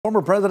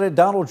Former President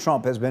Donald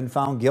Trump has been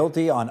found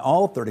guilty on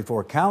all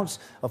 34 counts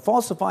of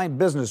falsifying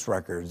business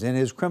records in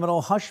his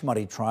criminal hush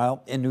money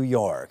trial in New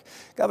York.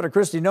 Governor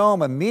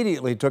Noem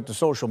immediately took to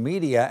social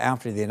media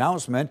after the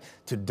announcement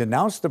to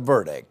denounce the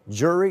verdict,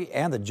 jury,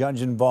 and the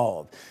judge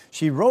involved.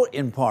 She wrote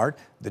in part,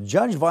 "The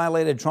judge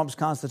violated Trump's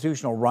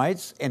constitutional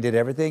rights and did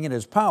everything in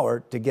his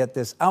power to get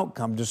this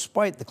outcome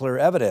despite the clear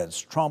evidence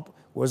Trump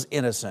was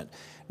innocent."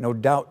 No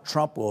doubt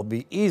Trump will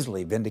be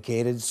easily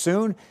vindicated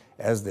soon,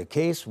 as the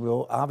case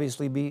will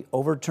obviously be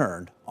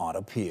overturned on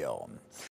appeal.